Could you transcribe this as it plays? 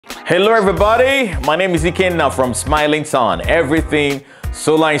Hello everybody, my name is Ikenna from Smiling Sun. Everything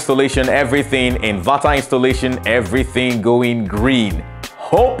solar installation, everything inverter installation, everything going green.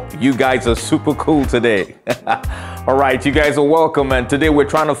 Hope you guys are super cool today. All right, you guys are welcome, and today we're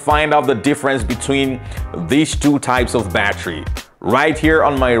trying to find out the difference between these two types of battery. Right here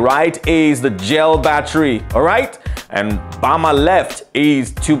on my right is the gel battery, all right? And by my left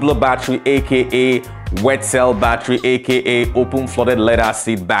is tubular battery, aka wet cell battery, aka open flooded lead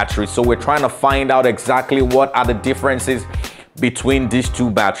acid battery. So we're trying to find out exactly what are the differences between these two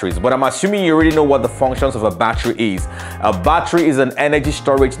batteries, but I'm assuming you already know what the functions of a battery is. A battery is an energy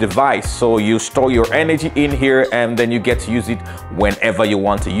storage device, so you store your energy in here and then you get to use it whenever you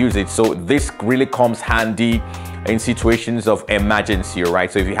want to use it. So this really comes handy in situations of emergency,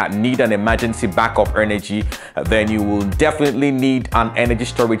 right? So if you need an emergency backup energy, then you will definitely need an energy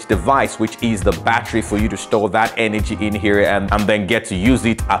storage device, which is the battery, for you to store that energy in here and then get to use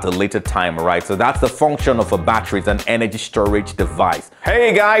it at a later time, right? So that's the function of a battery, it's an energy storage device.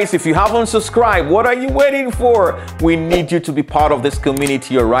 Hey guys, if you haven't subscribed, what are you waiting for? We need you to be part of this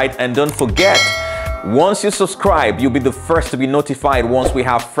community, all right? And don't forget, once you subscribe, you'll be the first to be notified once we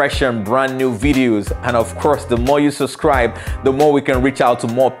have fresh and brand new videos. And of course, the more you subscribe, the more we can reach out to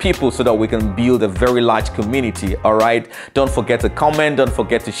more people so that we can build a very large community, all right? Don't forget to comment, don't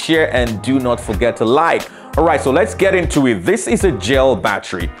forget to share, and do not forget to like. All right, so let's get into it. This is a gel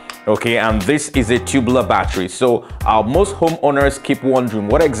battery. Okay, and this is a tubular battery. So most homeowners keep wondering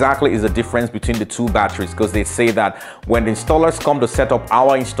what exactly is the difference between the two batteries, because they say that when the installers come to set up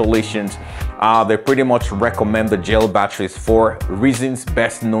our installations, they pretty much recommend the gel batteries for reasons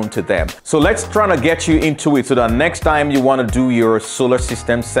best known to them. So let's try to get you into it so that next time you want to do your solar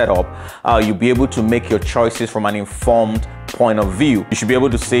system setup, you'll be able to make your choices from an informed point of view. You should be able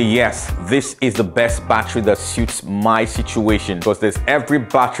to say, yes, this is the best battery that suits my situation, because there's every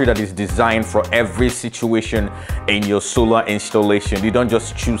battery that is designed for every situation in your solar installation. You don't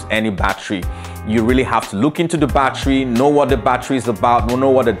just choose any battery. You really have to look into the battery, know what the battery is about, know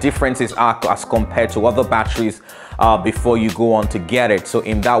what the differences are as compared to other batteries before you go on to get it. So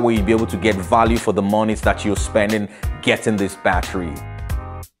in that way, you'll be able to get value for the monies that you're spending getting this battery.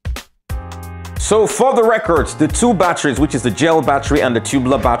 So for the records, the two batteries, which is the gel battery and the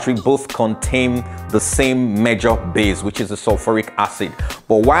tubular battery, both contain the same major base, which is the sulfuric acid.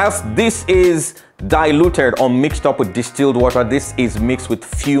 But whilst this is diluted or mixed up with distilled water, this is mixed with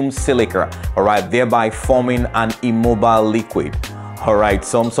fumed silica, all right, thereby forming an immobile liquid. All right,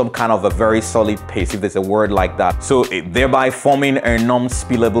 some kind of a very solid paste, if there's a word like that. So thereby forming a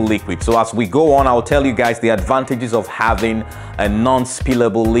non-spillable liquid. So as we go on, I'll tell you guys the advantages of having a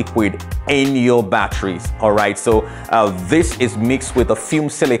non-spillable liquid in your batteries. All right, so this is mixed with a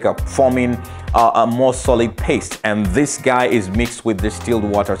fumed silica, forming a more solid paste, and this guy is mixed with distilled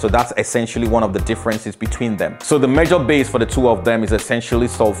water. So that's essentially one of the differences between them. So the major base for the two of them is essentially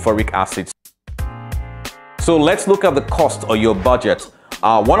sulfuric acid. So let's look at the cost or your budget.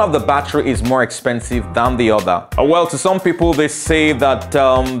 One of the battery is more expensive than the other. Well, to some people, they say that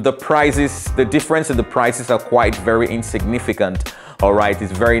the difference in the prices are quite very insignificant. All right,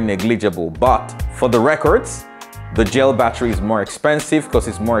 it's very negligible. But for the records, the gel battery is more expensive because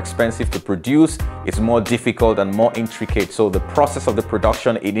it's more expensive to produce. It's more difficult and more intricate. So the process of the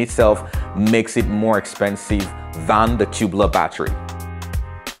production in itself makes it more expensive than the tubular battery.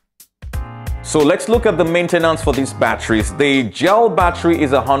 So let's look at the maintenance for these batteries. The gel battery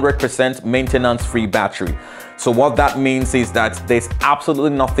is 100% maintenance-free battery. So what that means is that there's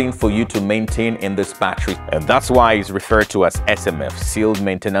absolutely nothing for you to maintain in this battery. And that's why it's referred to as SMF, sealed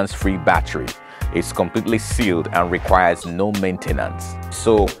maintenance-free battery. It's completely sealed and requires no maintenance.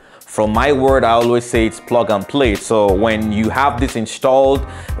 So from my word, I always say it's plug and play. So when you have this installed,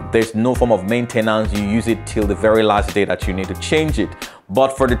 there's no form of maintenance. You use it till the very last day that you need to change it.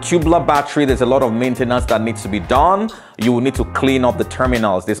 But for the tubular battery, there's a lot of maintenance that needs to be done. You will need to clean up the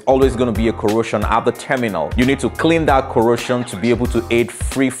terminals. There's always going to be a corrosion at the terminal. You need to clean that corrosion to be able to aid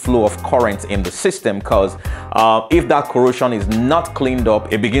free flow of current in the system, because if that corrosion is not cleaned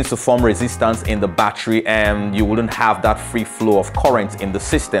up, it begins to form resistance in the battery and you wouldn't have that free flow of current in the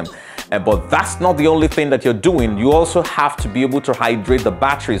system. But that's not the only thing that you're doing. You also have to be able to hydrate the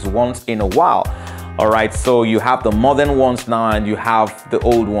batteries once in a while. All right, so you have the modern ones now and you have the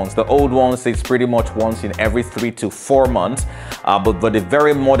old ones. The old ones, it's pretty much once in every 3 to 4 months. But the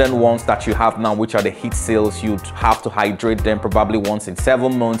very modern ones that you have now, which are the heat seals, you'd have to hydrate them probably once in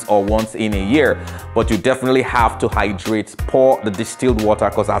 7 months or once in a year. But you definitely have to hydrate, pour the distilled water,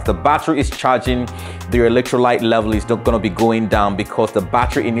 because as the battery is charging, the electrolyte level is not going to be going down, because the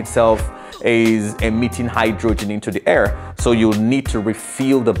battery in itself is emitting hydrogen into the air. So you'll need to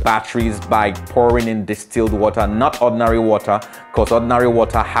refill the batteries by pouring in distilled water, not ordinary water, because ordinary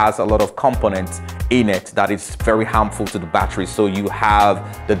water has a lot of components in it that is very harmful to the battery. So you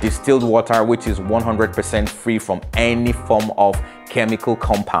have the distilled water, which is 100% free from any form of chemical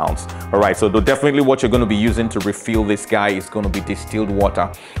compounds. All right, so definitely what you're going to be using to refill this guy is going to be distilled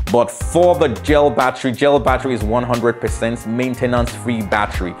water. But for the gel battery is 100% maintenance-free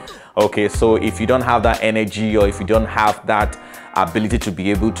battery. Okay, so if you don't have that energy, or if you don't have that ability to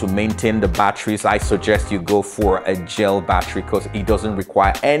be able to maintain the batteries, I suggest you go for a gel battery because it doesn't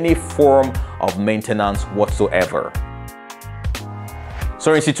require any form of maintenance whatsoever.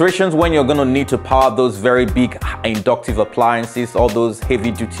 So in situations when you're going to need to power those very big inductive appliances, all those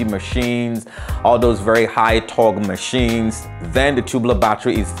heavy duty machines, all those very high torque machines, then the tubular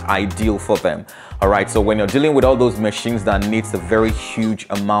battery is ideal for them. All right, so when you're dealing with all those machines that needs a very huge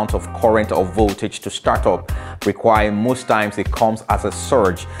amount of current or voltage to start up, requiring most times it comes as a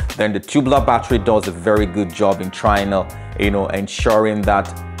surge, then the tubular battery does a very good job in trying to, ensuring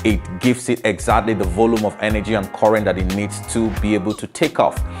that it gives it exactly the volume of energy and current that it needs to be able to take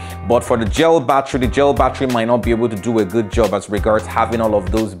off. But for the gel battery might not be able to do a good job as regards having all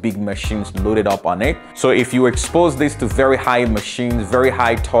of those big machines loaded up on it. So if you expose this to very high machines, very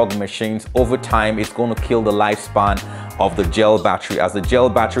high torque machines, over time it's going to kill the lifespan of the gel battery, as the gel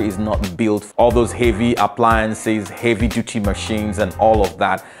battery is not built for all those heavy appliances, heavy duty machines and all of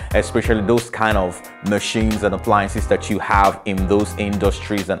that, especially those kind of machines and appliances that you have in those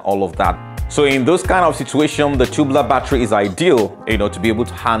industries and all of that. So in those kind of situations, the tubular battery is ideal, to be able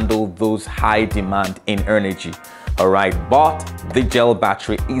to handle those high demand in energy. All right, but the gel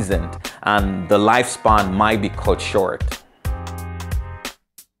battery isn't, and the lifespan might be cut short.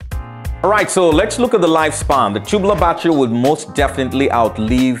 All right, so let's look at the lifespan. The tubular battery would most definitely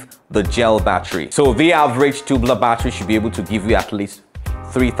outlive the gel battery. So the average tubular battery should be able to give you at least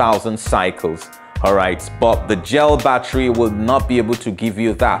 3,000 cycles. All right, but the gel battery will not be able to give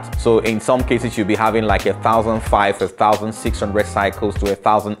you that. So in some cases, you'll be having like 1,500, 1,600 cycles to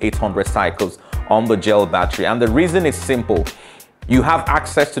 1,800 cycles on the gel battery. And the reason is simple. You have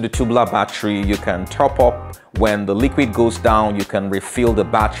access to the tubular battery. You can top up when the liquid goes down. You can refill the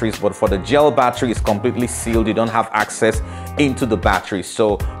batteries, but for the gel battery, it's completely sealed. You don't have access into the battery.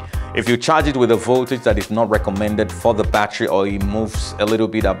 So if you charge it with a voltage that is not recommended for the battery, or it moves a little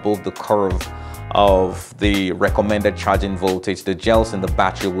bit above the curve of the recommended charging voltage, the gels in the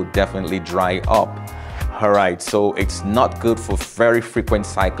battery will definitely dry up. All right, so it's not good for very frequent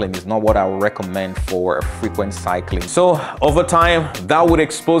cycling. It's not what I would recommend for frequent cycling. So over time, that would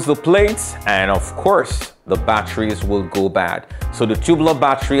expose the plates, and of course, the batteries will go bad. So the tubular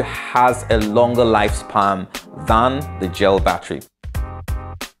battery has a longer lifespan than the gel battery.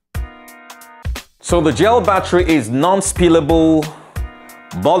 So the gel battery is non-spillable,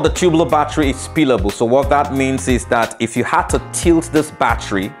 but the tubular battery is spillable. So what that means is that if you had to tilt this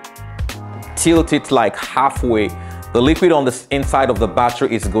battery, tilt it like halfway, the liquid on the inside of the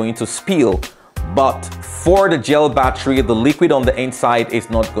battery is going to spill. But for the gel battery, the liquid on the inside is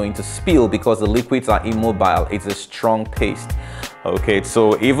not going to spill because the liquids are immobile. It's a strong paste. Okay,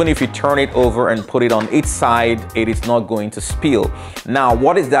 so even if you turn it over and put it on its side, it is not going to spill. Now,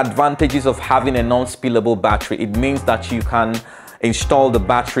 what is the advantages of having a non-spillable battery? It means that you can install the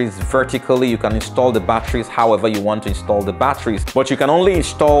batteries vertically. You can install the batteries however you want to install the batteries, but you can only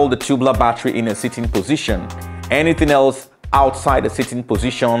install the tubular battery in a sitting position. Anything else outside the sitting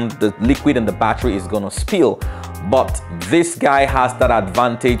position, the liquid in the battery is going to spill. But this guy has that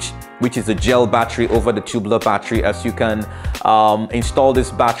advantage, which is the gel battery over the tubular battery, as you can install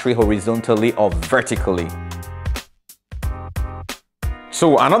this battery horizontally or vertically.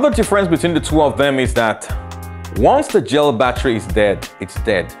 So another difference between the two of them is that once the gel battery is dead, it's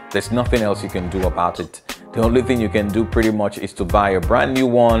dead. There's nothing else you can do about it. The only thing you can do pretty much is to buy a brand new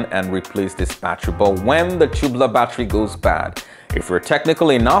one and replace this battery. But when the tubular battery goes bad, if you're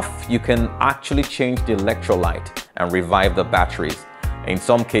technical enough, you can actually change the electrolyte and revive the batteries. In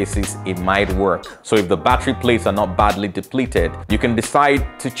some cases, it might work. So if the battery plates are not badly depleted, you can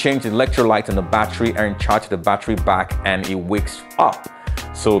decide to change the electrolyte in the battery and charge the battery back, and it wakes up.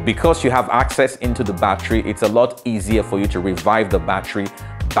 So because you have access into the battery, it's a lot easier for you to revive the battery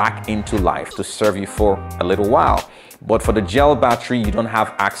back into life to serve you for a little while. But for the gel battery, you don't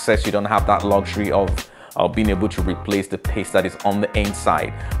have access, you don't have that luxury of being able to replace the paste that is on the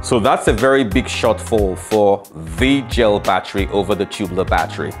inside. So that's a very big shortfall for the gel battery over the tubular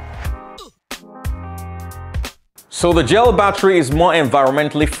battery. So the gel battery is more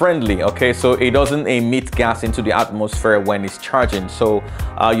environmentally friendly, okay? So it doesn't emit gas into the atmosphere when it's charging. So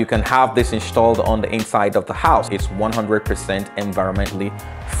you can have this installed on the inside of the house. It's 100% environmentally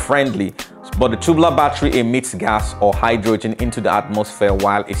friendly. But the tubular battery emits gas or hydrogen into the atmosphere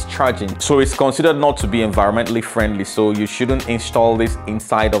while it's charging. So it's considered not to be environmentally friendly. So you shouldn't install this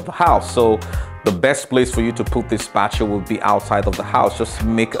inside of the house. So the best place for you to put this battery will be outside of the house. Just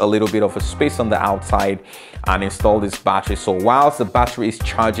make a little bit of a space on the outside and install this battery. So whilst the battery is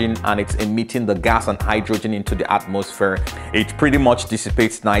charging and it's emitting the gas and hydrogen into the atmosphere, it pretty much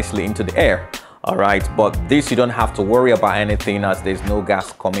dissipates nicely into the air. All right, but this you don't have to worry about anything as there's no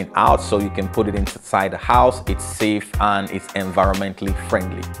gas coming out, so you can put it inside the house. It's safe and it's environmentally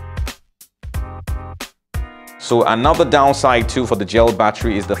friendly. So another downside too for the gel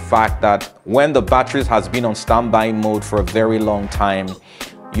battery is the fact that when the batteries has been on standby mode for a very long time,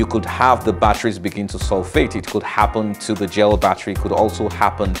 you could have the batteries begin to sulfate. It could happen to the gel battery, it could also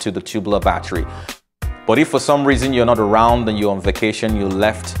happen to the tubular battery. But if for some reason you're not around and you're on vacation, you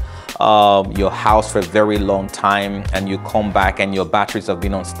left your house for a very long time and you come back and your batteries have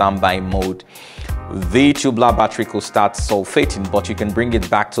been on standby mode, the tubular battery could start sulfating, but you can bring it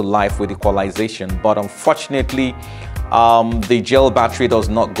back to life with equalization. But unfortunately, the gel battery does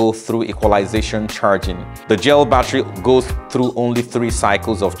not go through equalization charging. The gel battery goes through only 3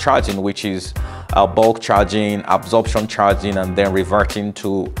 cycles of charging, which is bulk charging, absorption charging, and then reverting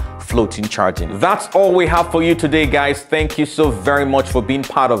to floating charging. That's all we have for you today, guys. Thank you so very much for being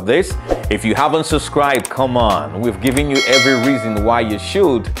part of this. If you haven't subscribed, come on, we've given you every reason why you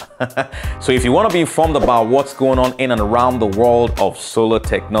should. So if you want to be informed about what's going on in and around the world of solar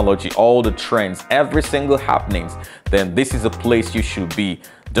technology, all the trends, every single happenings, then this is a place you should be.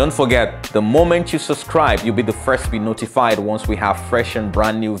 Don't forget, the moment you subscribe, you'll be the first to be notified once we have fresh and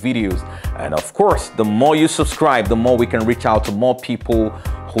brand new videos. And of course, the more you subscribe, the more we can reach out to more people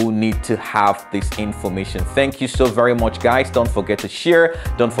who need to have this information. Thank you so very much, guys. Don't forget to share,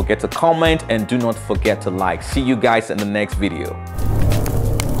 don't forget to comment, and do not forget to like. See you guys in the next video.